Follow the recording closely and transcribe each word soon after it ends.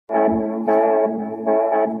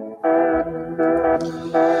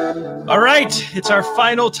All right, it's our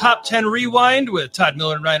final Top 10 Rewind with Todd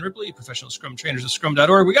Miller and Ryan Ripley, professional Scrum trainers at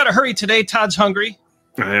Scrum.org. We got to hurry today. Todd's hungry.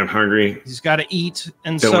 I am hungry. He's got to eat.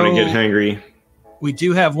 And Don't want to get hangry. We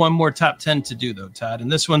do have one more Top 10 to do, though, Todd,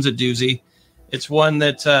 and this one's a doozy. It's one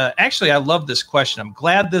that, actually, I love this question. I'm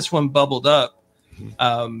glad this one bubbled up.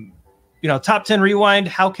 Top 10 Rewind,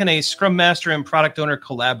 how can a Scrum Master and product owner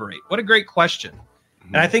collaborate? What a great question.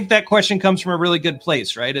 And I think that question comes from a really good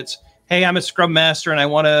place, right? It's, hey, I'm a Scrum Master and I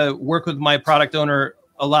want to work with my product owner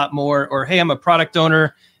a lot more. Or, hey, I'm a product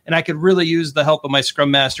owner and I could really use the help of my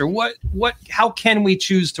Scrum Master. How can we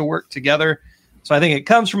choose to work together? So I think it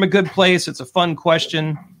comes from a good place. It's a fun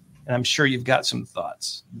question, and I'm sure you've got some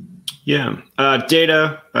thoughts. Yeah.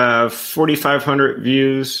 Data, 4,500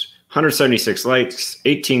 views, 176 likes,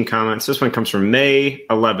 18 comments. This one comes from May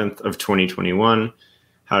 11th of 2021.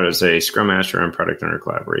 How does a Scrum Master and product owner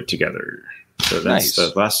collaborate together? So that's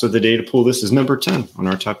the last of the data pool. This is number 10 on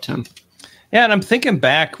our top 10. Yeah, and I'm thinking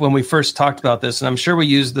back when we first talked about this, and I'm sure we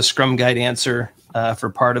used the Scrum Guide answer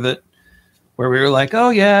for part of it, where we were like,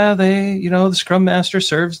 oh, yeah, the Scrum Master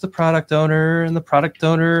serves the product owner, and the product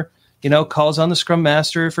owner, calls on the Scrum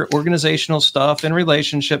Master for organizational stuff and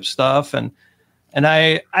relationship stuff. And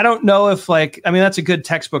I don't know if that's a good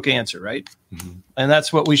textbook answer, right? Mm-hmm. And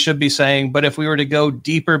that's what we should be saying. But if we were to go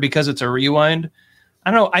deeper because it's a rewind, I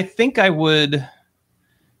don't know. I think I would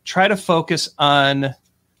try to focus on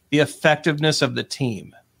the effectiveness of the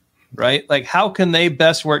team, right? Like, how can they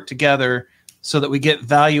best work together so that we get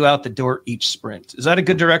value out the door each sprint? Is that a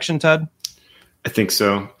good direction, Todd? I think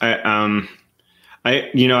so. I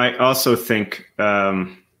also think that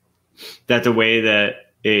the way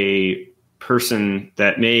that a person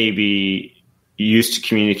that may be used to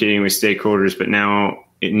communicating with stakeholders, but now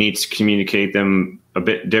it needs to communicate them a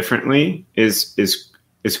bit differently is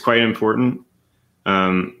quite important.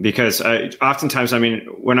 Because oftentimes,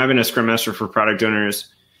 when I've been a Scrum Master for product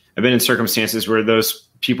owners, I've been in circumstances where those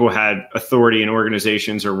people had authority in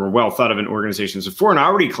organizations or were well thought of in organizations before and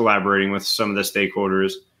already collaborating with some of the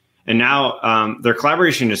stakeholders. And now their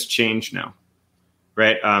collaboration has changed now,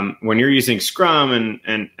 right? When you're using Scrum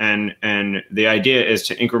and the idea is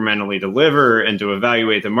to incrementally deliver and to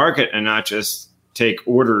evaluate the market and not just take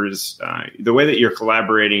orders, the way that you're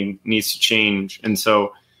collaborating needs to change. And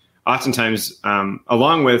so oftentimes,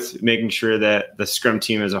 along with making sure that the Scrum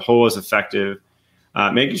team as a whole is effective,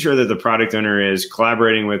 making sure that the product owner is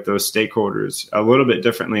collaborating with those stakeholders a little bit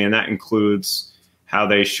differently. And that includes how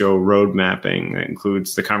they show road mapping. That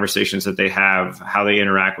includes the conversations that they have, how they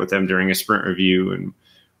interact with them during a sprint review, and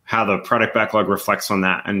how the product backlog reflects on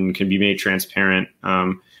that and can be made transparent.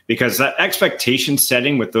 Because that expectation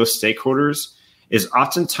setting with those stakeholders is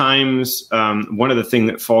oftentimes one of the things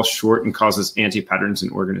that falls short and causes anti-patterns in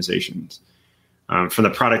organizations, from the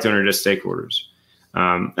product owner to stakeholders.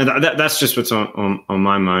 And that's just what's on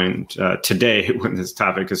my mind today with this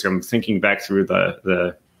topic, because I'm thinking back through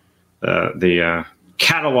the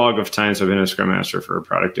catalog of times I've been a Scrum Master for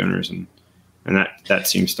product owners, and that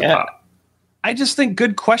seems to pop. I just think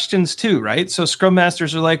good questions too, right? So Scrum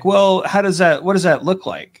Masters are like, well, what does that look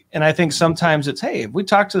like? And I think sometimes it's, hey, have we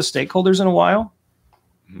talked to the stakeholders in a while?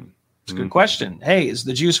 It's a good question. Hey, is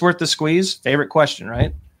the juice worth the squeeze? Favorite question,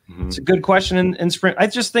 right? Mm-hmm. It's a good question in sprint. I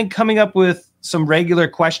just think coming up with some regular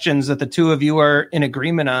questions that the two of you are in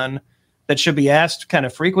agreement on that should be asked kind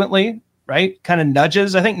of frequently, right? Kind of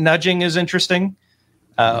nudges. I think nudging is interesting,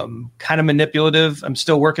 kind of manipulative. I'm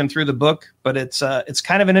still working through the book, but it's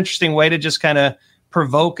kind of an interesting way to just kind of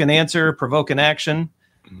provoke an answer, provoke an action.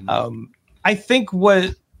 Mm-hmm. I think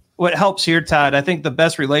what helps here, Todd, I think the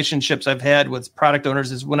best relationships I've had with product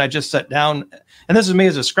owners is when I just sat down, and this is me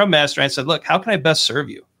as a Scrum Master, and I said, look, how can I best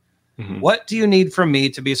serve you? Mm-hmm. What do you need from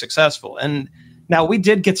me to be successful? And now we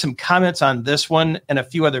did get some comments on this one and a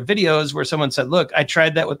few other videos where someone said, look, I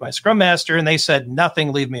tried that with my Scrum Master and they said,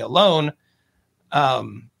 nothing, leave me alone.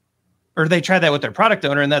 Or they tried that with their product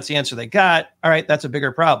owner and that's the answer they got. All right, that's a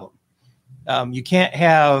bigger problem. You can't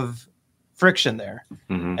have friction there.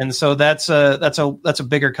 Mm-hmm. And so that's a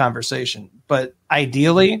bigger conversation. But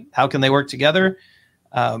ideally, how can they work together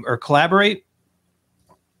or collaborate?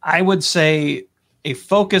 I would say a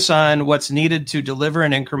focus on what's needed to deliver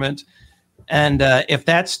an increment. And if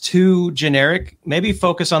that's too generic, maybe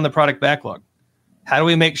focus on the product backlog. How do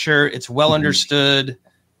we make sure it's well understood?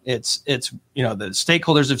 It's the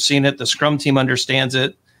stakeholders have seen it. The Scrum team understands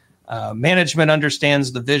it. Management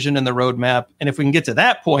understands the vision and the roadmap. And if we can get to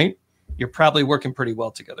that point, you're probably working pretty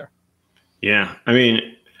well together. Yeah. I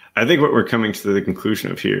think what we're coming to the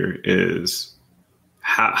conclusion of here is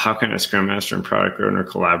how can a Scrum Master and product owner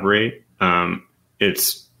collaborate?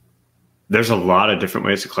 There's a lot of different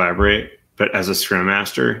ways to collaborate, but as a Scrum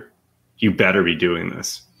Master, you better be doing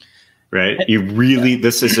this, right?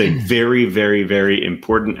 This is a very, very, very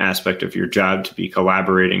important aspect of your job, to be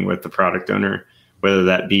collaborating with the product owner, whether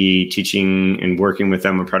that be teaching and working with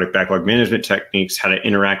them on product backlog management techniques, how to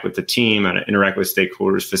interact with the team, how to interact with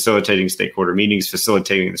stakeholders, facilitating stakeholder meetings,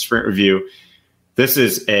 facilitating the sprint review. This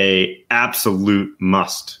is a absolute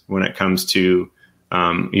must when it comes to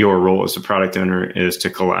your role as a product owner, is to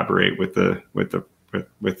collaborate with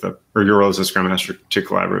or your role as a Scrum Master to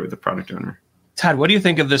collaborate with the product owner. Todd, what do you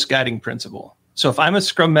think of this guiding principle? So if I'm a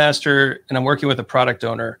Scrum Master and I'm working with a product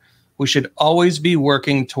owner, we should always be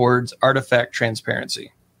working towards artifact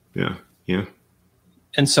transparency. Yeah.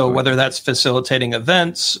 And so whether that's facilitating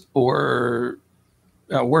events or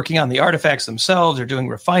working on the artifacts themselves or doing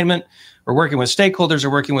refinement or working with stakeholders or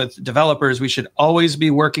working with developers, we should always be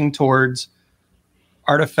working towards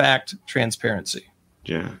artifact transparency.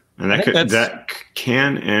 Yeah. And that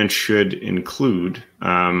can and should include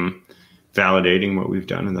validating what we've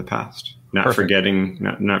done in the past, not forgetting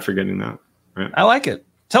that. Right? I like it.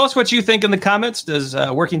 Tell us what you think in the comments. Does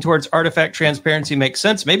working towards artifact transparency make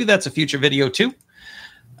sense? Maybe that's a future video too.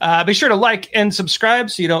 Be sure to like and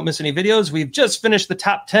subscribe so you don't miss any videos. We've just finished the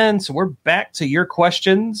top 10, so we're back to your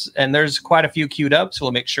questions, and there's quite a few queued up, so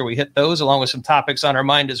we'll make sure we hit those along with some topics on our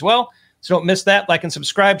mind as well. So don't miss that. Like and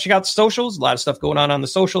subscribe. Check out the socials. A lot of stuff going on the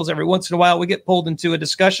socials. Every once in a while, we get pulled into a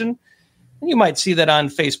discussion. And you might see that on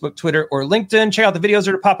Facebook, Twitter, or LinkedIn. Check out the videos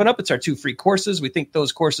that are popping up. It's our 2 free courses. We think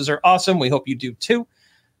those courses are awesome. We hope you do too.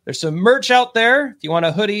 There's some merch out there. If you want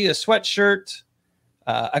a hoodie, a sweatshirt,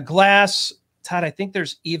 a glass. Todd, I think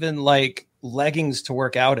there's even like leggings to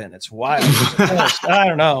work out in. It's wild. I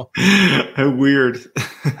don't know. Weird.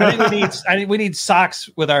 I think we need socks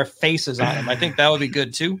with our faces on them. I think that would be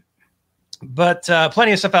good too. But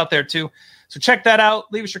plenty of stuff out there too. So check that out.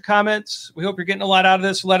 Leave us your comments. We hope you're getting a lot out of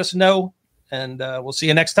this. Let us know. And we'll see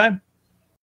you next time.